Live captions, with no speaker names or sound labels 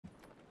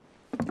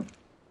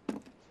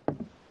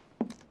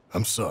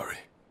I'm sorry.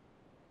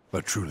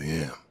 I truly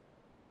am.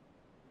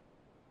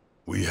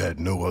 We had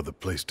no other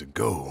place to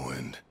go,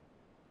 and...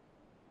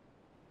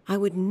 I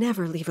would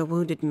never leave a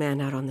wounded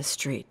man out on the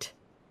street.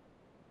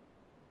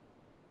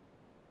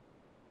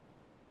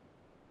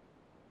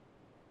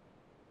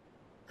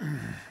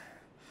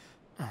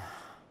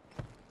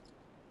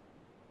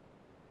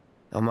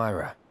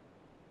 Elmyra,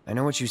 I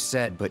know what you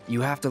said, but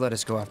you have to let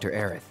us go after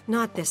Aerith.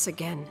 Not this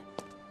again.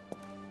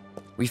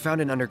 We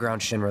found an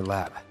underground Shinra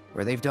lab,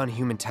 where they've done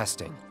human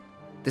testing.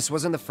 This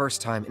wasn't the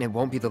first time, and it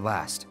won't be the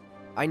last.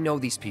 I know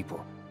these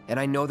people, and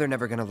I know they're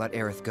never gonna let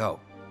Aerith go.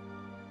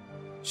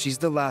 She's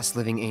the last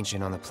living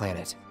ancient on the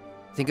planet.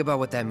 Think about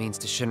what that means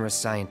to Shinra's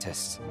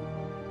scientists.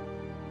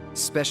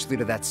 Especially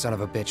to that son of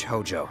a bitch,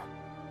 Hojo.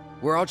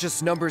 We're all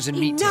just numbers and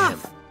meat to him.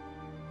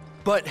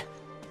 But...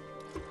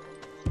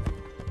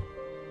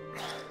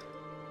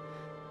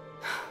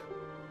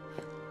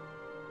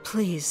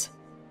 Please,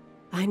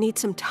 I need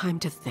some time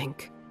to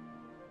think.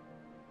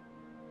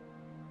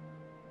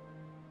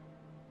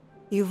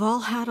 You've all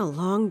had a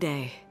long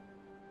day.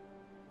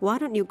 Why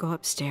don't you go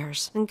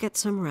upstairs and get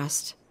some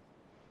rest?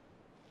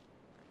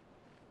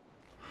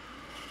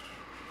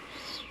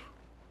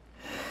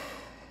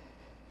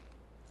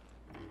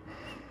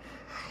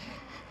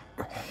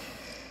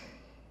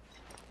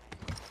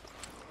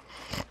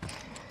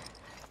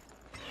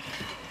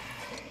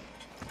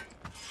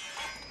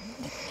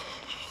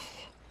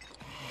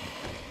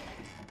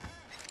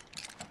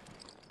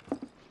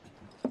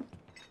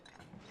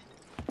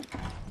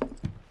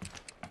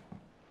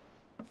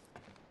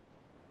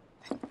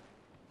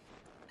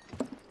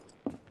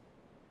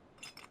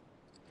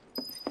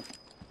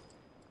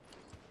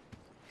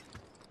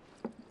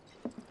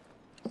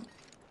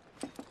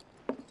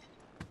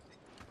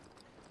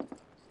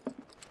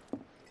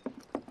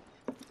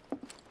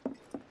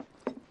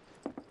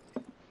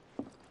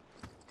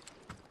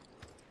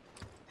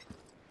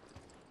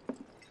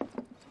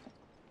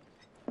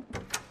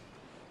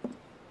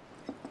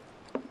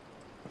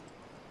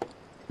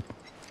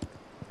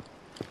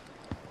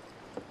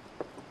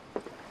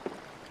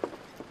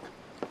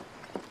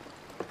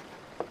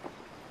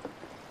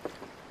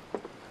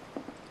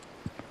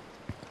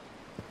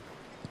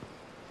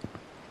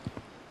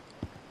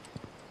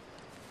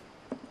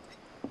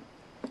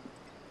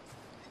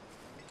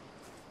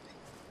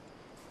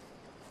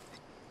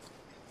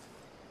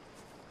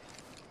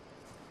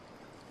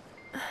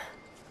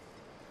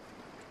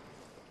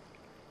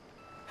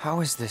 How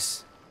is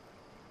this?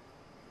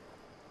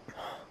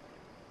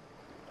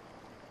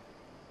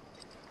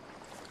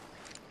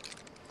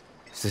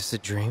 Is this a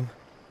dream?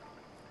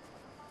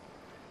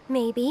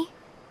 Maybe.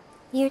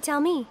 You tell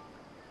me.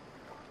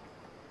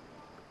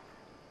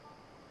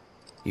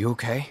 You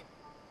okay?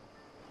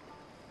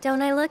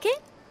 Don't I look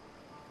it?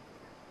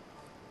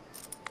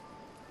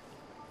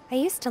 I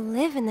used to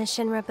live in the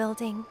Shinra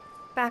building,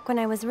 back when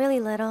I was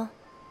really little.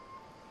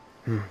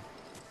 Your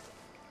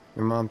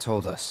mom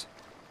told us.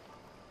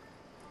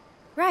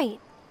 Right.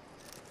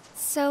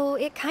 So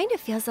it kind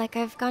of feels like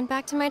I've gone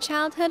back to my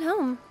childhood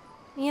home,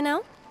 you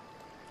know?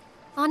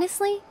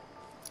 Honestly,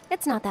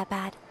 it's not that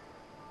bad.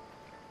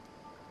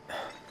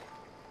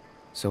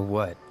 So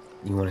what?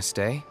 You want to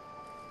stay?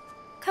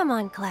 Come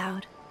on,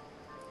 Cloud.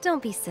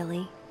 Don't be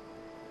silly.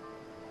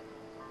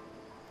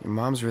 Your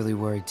mom's really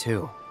worried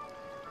too.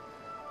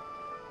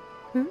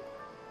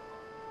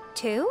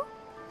 Two?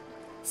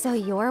 So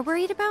you're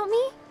worried about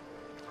me?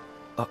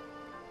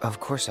 Of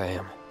course I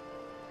am.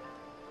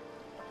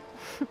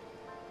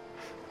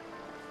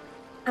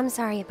 I'm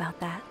sorry about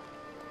that.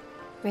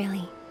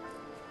 Really.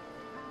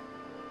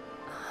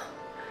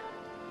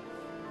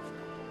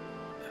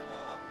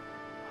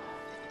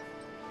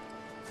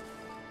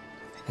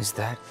 Is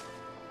that...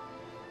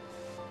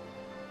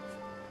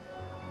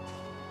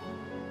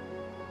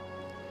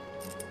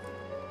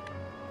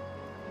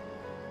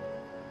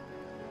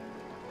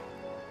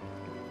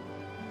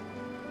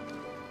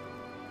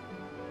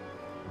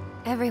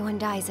 Everyone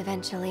dies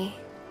eventually.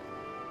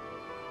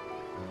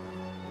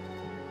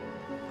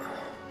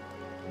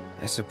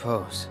 I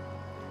suppose.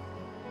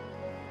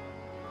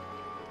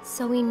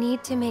 So we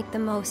need to make the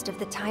most of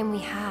the time we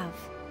have.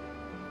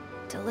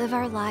 To live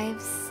our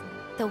lives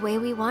the way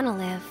we want to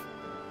live.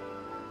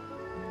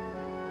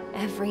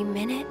 Every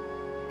minute,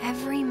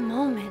 every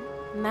moment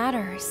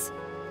matters.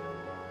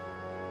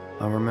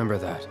 I'll remember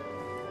that.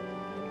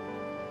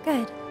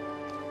 Good.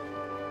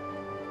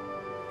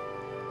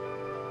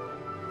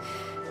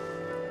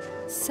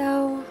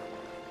 So...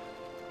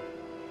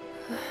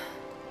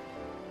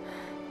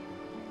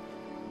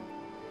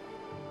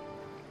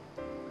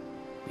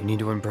 You need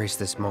to embrace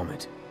this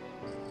moment.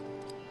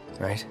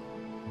 Right?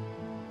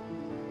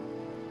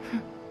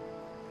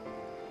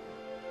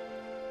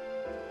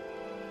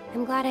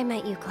 I'm glad I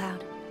met you,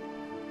 Cloud.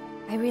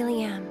 I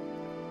really am.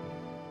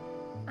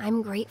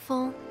 I'm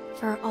grateful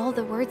for all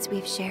the words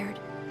we've shared,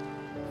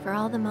 for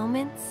all the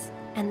moments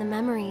and the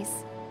memories.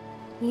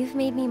 You've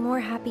made me more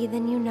happy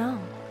than you know.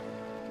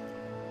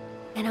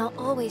 And I'll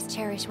always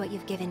cherish what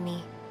you've given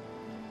me.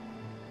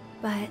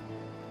 But...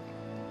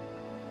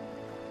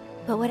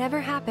 But whatever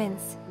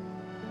happens,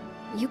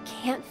 you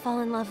can't fall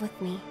in love with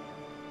me.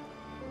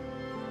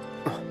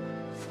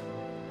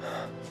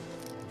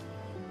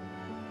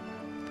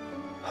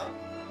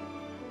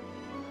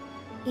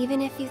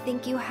 Even if you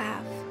think you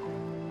have,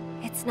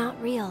 it's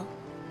not real.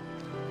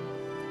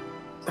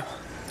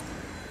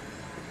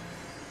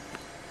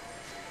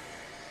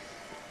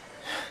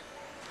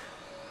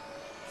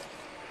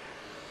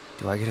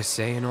 Do I get a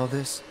say in all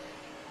this?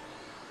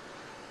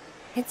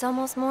 It's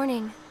almost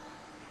morning.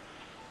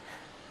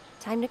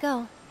 Time to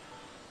go.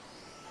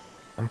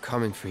 I'm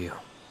coming for you.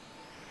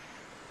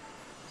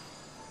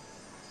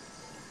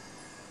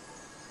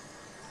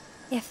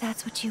 If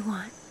that's what you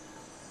want.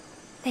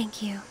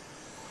 Thank you.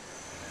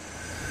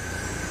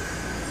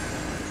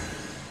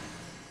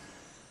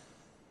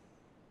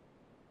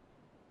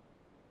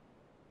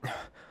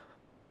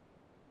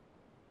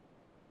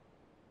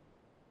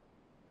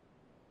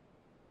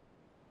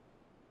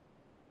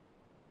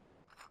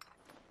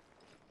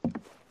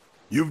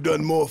 You've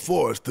done more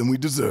for us than we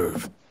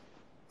deserve.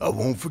 I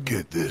won't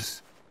forget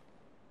this.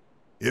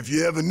 If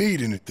you ever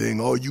need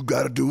anything, all you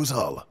gotta do is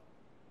holler.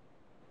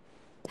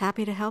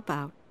 Happy to help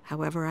out,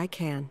 however I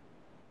can.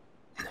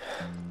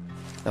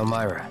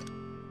 Elmira.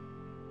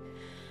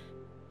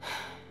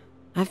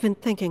 I've been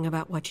thinking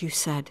about what you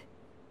said.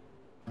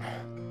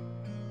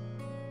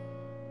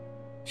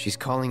 She's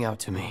calling out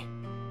to me.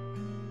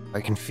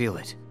 I can feel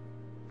it.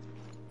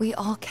 We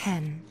all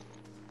can.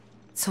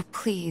 So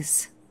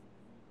please.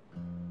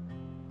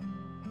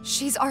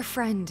 She's our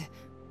friend.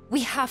 We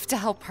have to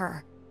help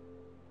her.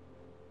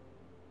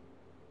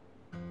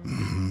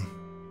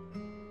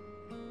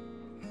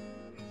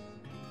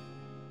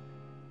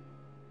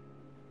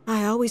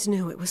 I always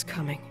knew it was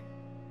coming.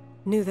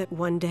 Knew that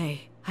one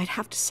day I'd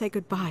have to say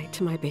goodbye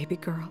to my baby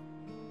girl.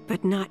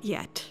 But not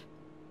yet.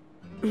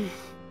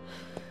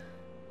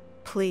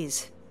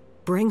 Please,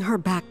 bring her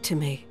back to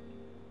me.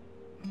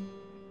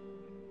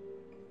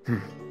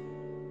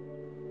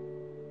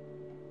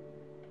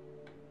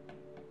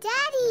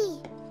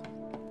 Daddy!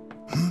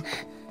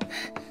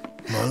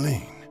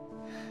 Marlene.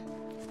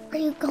 Are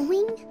you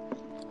going?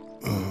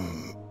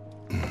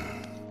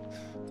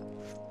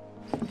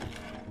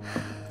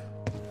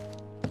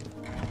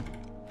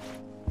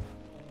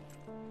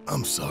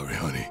 I'm sorry,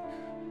 honey.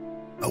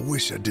 I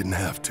wish I didn't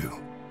have to.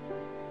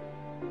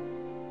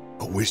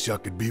 I wish I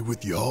could be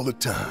with you all the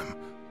time.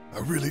 I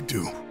really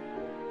do.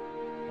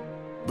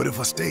 But if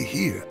I stay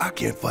here, I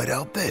can't fight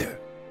out there.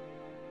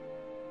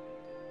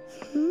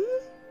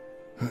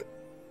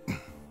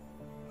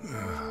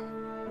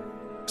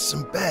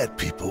 Some bad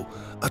people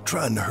are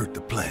trying to hurt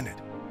the planet.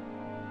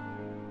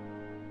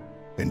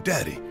 And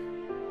Daddy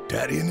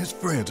and his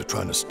friends are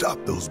trying to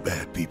stop those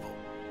bad people.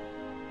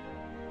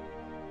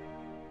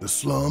 The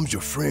slums,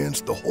 your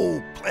friends, the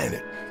whole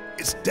planet.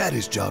 It's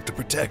Daddy's job to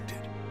protect it.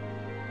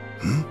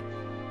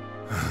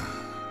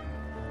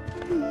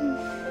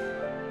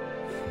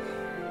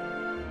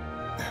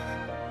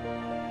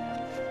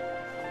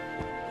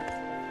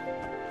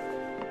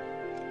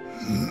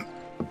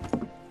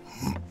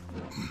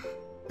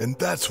 And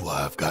that's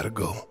why I've got to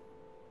go.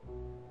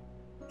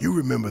 You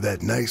remember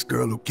that nice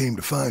girl who came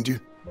to find you?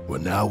 Well,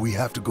 now we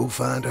have to go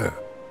find her.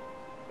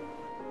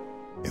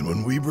 And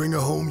when we bring her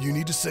home, you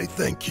need to say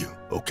thank you,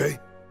 okay?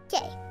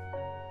 Okay.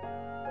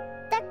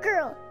 That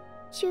girl,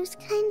 she was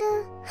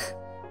kinda...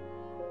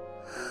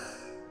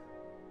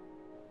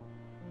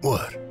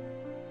 What?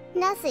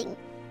 nothing.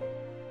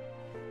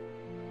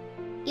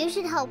 You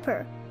should help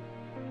her.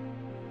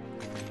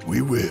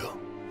 We will.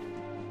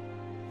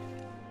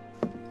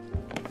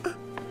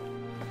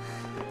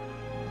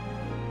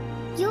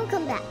 You'll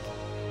come back,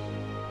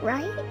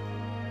 right?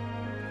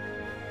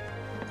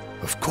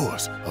 Of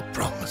course, I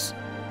promise.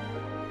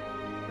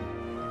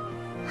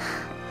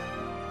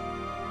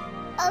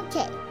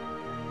 Okay.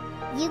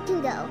 You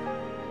can go.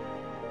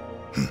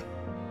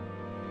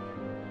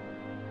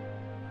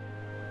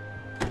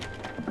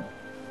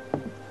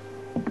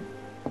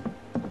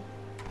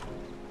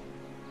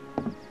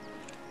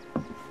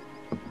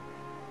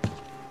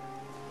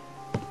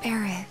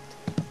 Aerith.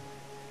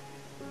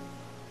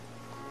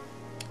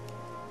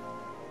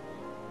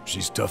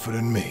 She's tougher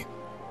than me.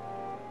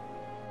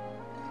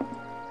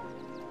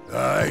 All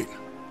right,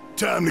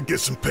 time to get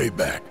some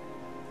payback.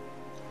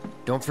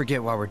 Don't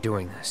forget why we're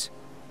doing this.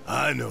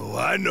 I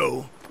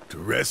know. To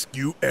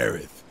rescue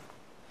Aerith.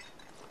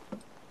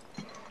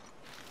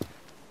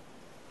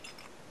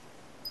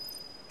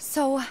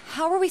 So,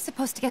 how are we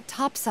supposed to get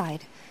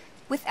topside?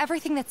 With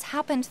everything that's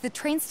happened, the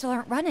trains still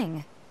aren't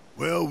running.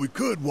 Well, we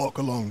could walk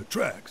along the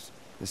tracks.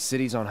 The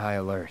city's on high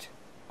alert.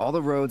 All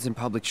the roads and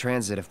public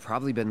transit have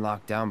probably been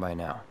locked down by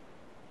now.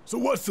 So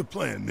what's the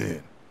plan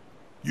then?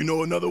 You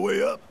know another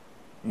way up?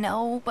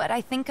 No, but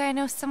I think I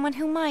know someone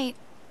who might.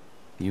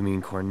 You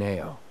mean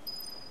Corneo?